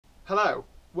Hello,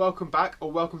 welcome back or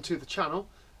welcome to the channel.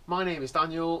 My name is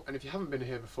Daniel, and if you haven't been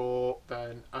here before,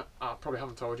 then I probably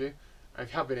haven't told you. And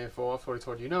if you have been here before, I've probably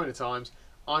told you many times.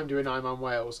 I'm doing Ironman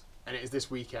Wales, and it is this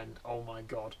weekend. Oh my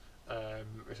god,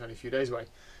 it's only a few days away.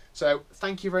 So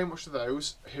thank you very much to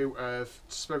those who have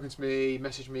spoken to me,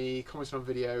 messaged me, commented on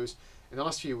videos in the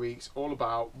last few weeks all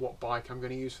about what bike I'm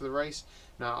going to use for the race.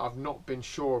 Now, I've not been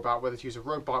sure about whether to use a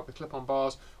road bike with clip-on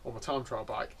bars or my time trial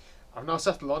bike. I've now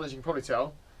settled on, as you can probably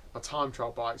tell, my time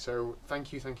trial bike. So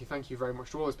thank you very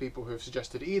much to all those people who have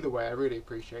suggested either way. I really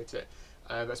appreciate it,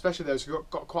 but especially those who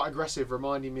got quite aggressive,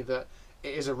 reminding me that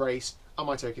it is a race. Am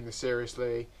I taking this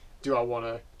seriously? Do I want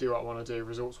to do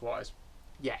results wise?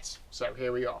 Yes. So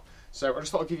here we are. So I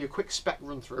just thought I'd give you a quick spec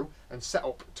run through and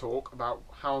setup talk about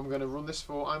how I'm going to run this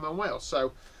for Ironman Wales. So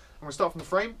I'm going to start from the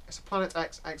frame. It's a Planet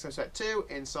X Exoset 2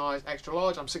 in size extra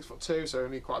large. I'm 6'2", so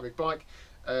only quite a big bike.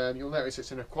 You'll notice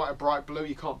it's in quite a bright blue.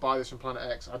 You can't buy this from Planet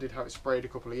X. I did have it sprayed a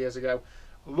couple of years ago.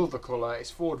 I love the colour.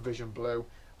 It's Ford Vision blue.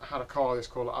 I had a car this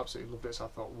colour, absolutely loved it, so I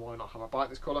thought, why not have a bike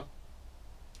this colour?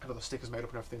 I have all the stickers made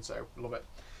up and everything, so love it.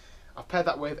 I've paired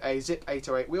that with a Zip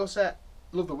 808 wheel set.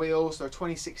 Love the wheels. They're a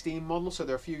 2016 model, so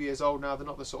they're a few years old now. They're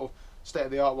not the sort of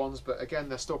state-of-the-art ones, but again,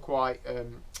 they're still quite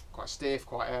stiff,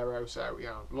 quite aero, so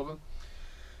yeah, love them.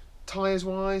 Tyres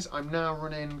wise, I'm now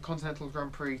running Continental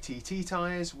Grand Prix TT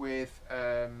tyres with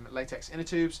latex inner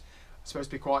tubes. Supposed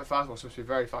to be quite fast, well, supposed to be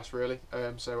very fast really,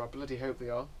 so I bloody hope they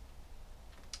are.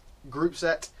 Group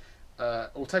set,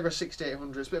 Ultegra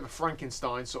 6800, it's a bit of a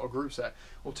Frankenstein sort of group set.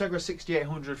 Ultegra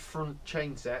 6800 front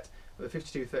chain set with a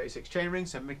 5236 chainring,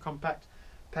 so mid-compact,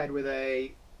 paired with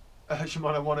a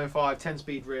Shimano 105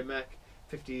 10-speed rear mech,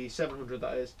 5700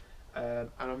 that is. And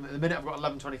at the minute I've got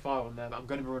 1125 on there, but I'm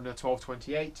going to be running a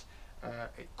 1228.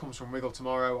 It comes from Wiggle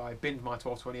tomorrow. I binned my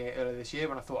 1228 earlier this year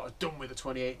when I thought I was done with the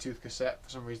 28 tooth cassette. For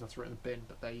some reason I threw it in the bin,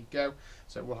 but there you go.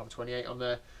 So we'll have a 28 on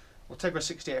there. Ultegra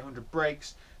 6800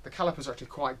 brakes. The calipers are actually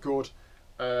quite good.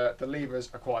 The levers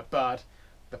are quite bad.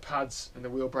 The pads and the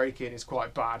wheel braking is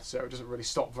quite bad, so it doesn't really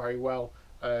stop very well.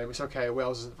 It's okay,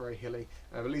 Wales isn't very hilly,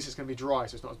 but at least it's going to be dry,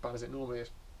 so it's not as bad as it normally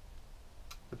is.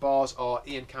 The bars are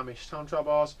Ian Camish time trial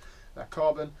bars. They're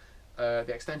carbon.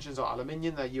 The extensions are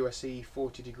aluminium. They're USC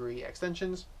 40-degree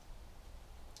extensions.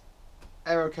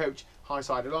 Aero Coach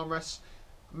high-sided armrests.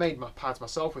 Made my pads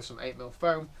myself with some 8mm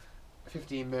foam.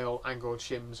 15mm angled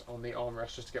shims on the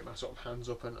armrest just to get my sort of hands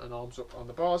up and arms up on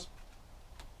the bars.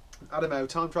 Adamo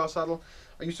time trial saddle.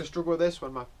 I used to struggle with this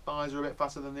when my thighs are a bit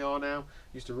fatter than they are now.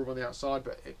 Used to rub on the outside,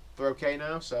 but they're okay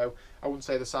now. So I wouldn't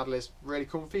say the saddle is really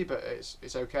comfy, but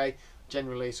it's okay.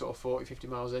 Generally, sort of 40-50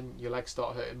 miles in, your legs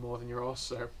start hurting more than your arse,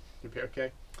 so you'll be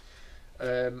okay.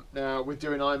 Now, with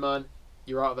doing Ironman,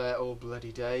 you're out there all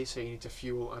bloody day, so you need to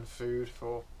fuel and food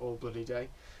for all bloody day.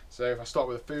 So if I start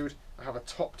with the food, I have a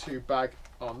top tube bag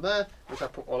on there, which I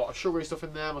put a lot of sugary stuff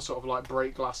in there, my sort of like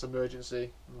break glass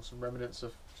emergency, and some remnants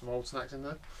of some old snacks in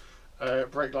there.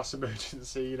 Break glass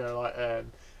emergency, you know, like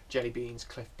jelly beans,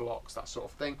 Cliff Blocks, that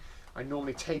sort of thing. I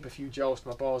normally tape a few gels to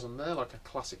my bars on there, like a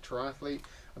classic triathlete.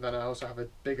 And then I also have a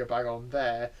bigger bag on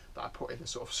there that I put in the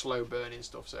sort of slow burning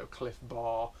stuff, so Cliff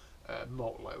Bar,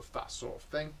 malt loaf, that sort of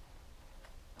thing.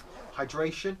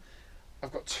 Hydration.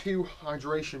 I've got 2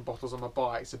 hydration bottles on my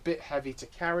bike. It's a bit heavy to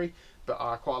carry, but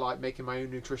I quite like making my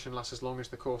own nutrition last as long as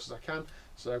the course as I can.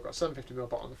 So I've got a 750ml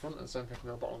bottle on the front and a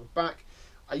 750ml bottle on the back.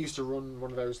 I used to run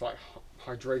one of those like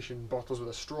hydration bottles with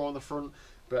a straw on the front,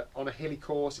 but on a hilly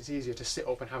course it's easier to sit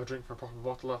up and have a drink from a proper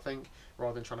bottle, I think,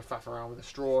 rather than trying to faff around with a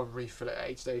straw and refill it at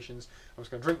aid stations. I'm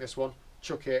just going to drink this one,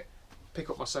 chuck it, pick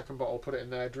up my second bottle, put it in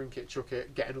there, drink it, chuck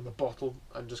it, get another bottle,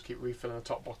 and just keep refilling the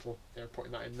top bottle, you know,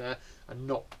 putting that in there, and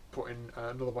not putting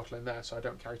another bottle in there so I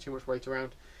don't carry too much weight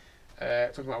around.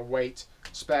 Talking about weight,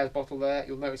 spares bottle there.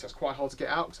 You'll notice that's quite hard to get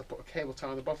out because I put a cable tie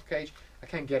on the bottle cage. I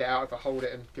can get it out if I hold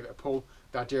it and give it a pull.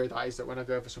 The idea of that is that when I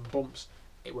go over some bumps,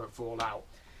 it won't fall out.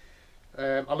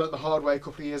 I learnt the hard way a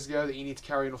couple of years ago that you need to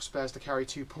carry enough spares to carry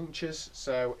 2 punctures.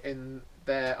 So in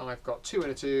there I've got 2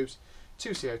 inner tubes,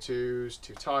 2 CO2s,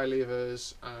 2 tyre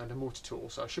levers and a multi-tool.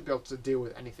 So I should be able to deal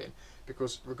with anything,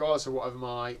 because regardless of whatever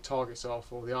my targets are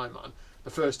for the Ironman,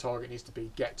 the first target needs to be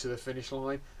get to the finish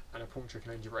line, and a puncture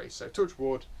can end your race. So touch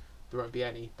wood, there won't be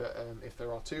any, but if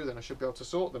there are 2 then I should be able to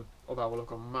sort them, although I will have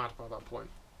gone mad by that point.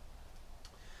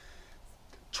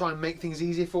 Try and make things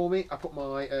easier for me. I put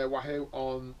my Wahoo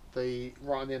on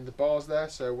right on the end of the bars there,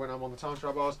 so when I'm on the time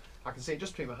trial bars I can see it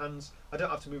just between my hands. I don't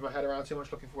have to move my head around too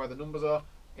much looking for where the numbers are.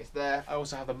 It's there. I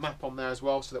also have the map on there as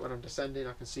well, so that when I'm descending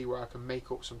I can see where I can make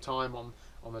up some time on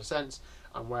the descents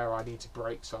and where I need to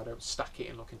brake so I don't stack it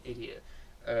and look an idiot.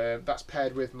 That's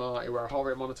paired with my heart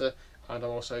rate monitor and I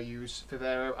also use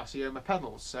Vivero Asioma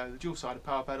pedals, so the dual-sided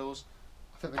power pedals.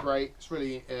 I think they're great. It's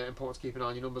really important to keep an eye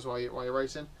on your numbers while you're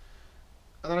racing.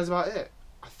 And that is about it.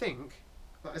 I think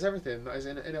that is everything. That is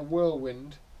in a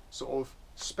whirlwind sort of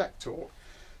spec talk.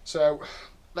 So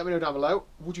let me know down below.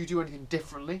 Would you do anything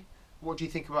differently? What do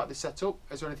you think about this setup?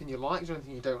 Is there anything you like? Is there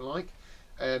anything you don't like?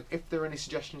 If there are any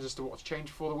suggestions as to what to change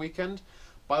for the weekend,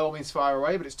 by all means fire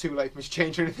away, but it's too late for me to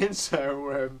change anything,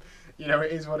 so you know,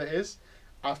 it is what it is.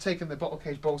 I've taken the bottle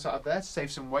cage bolt out of there to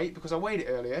save some weight because I weighed it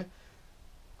earlier.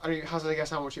 I don't hazard a guess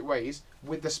how much it weighs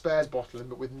with the spares bottle in,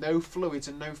 but with no fluids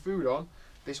and no food on,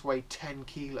 this weighed 10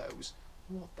 kilos.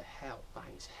 What the hell? That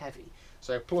is heavy.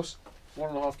 So plus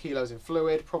 1.5 kilos in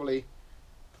fluid, probably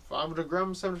 500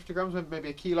 grams, 750 grams, maybe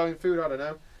a kilo in food, I don't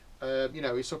know. You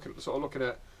know, you're sort of looking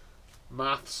at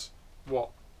maths,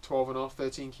 what, 12.5,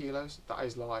 13 kilos? That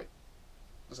is like,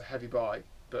 that's a heavy bike.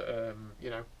 But, you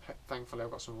know, thankfully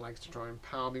I've got some legs to try and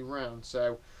power me round.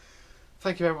 So,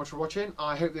 thank you very much for watching.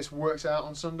 I hope this works out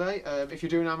on Sunday. If you're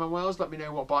doing Ironman Wales, let me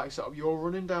know what bike setup you're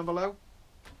running down below.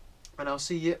 And I'll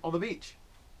see you on the beach.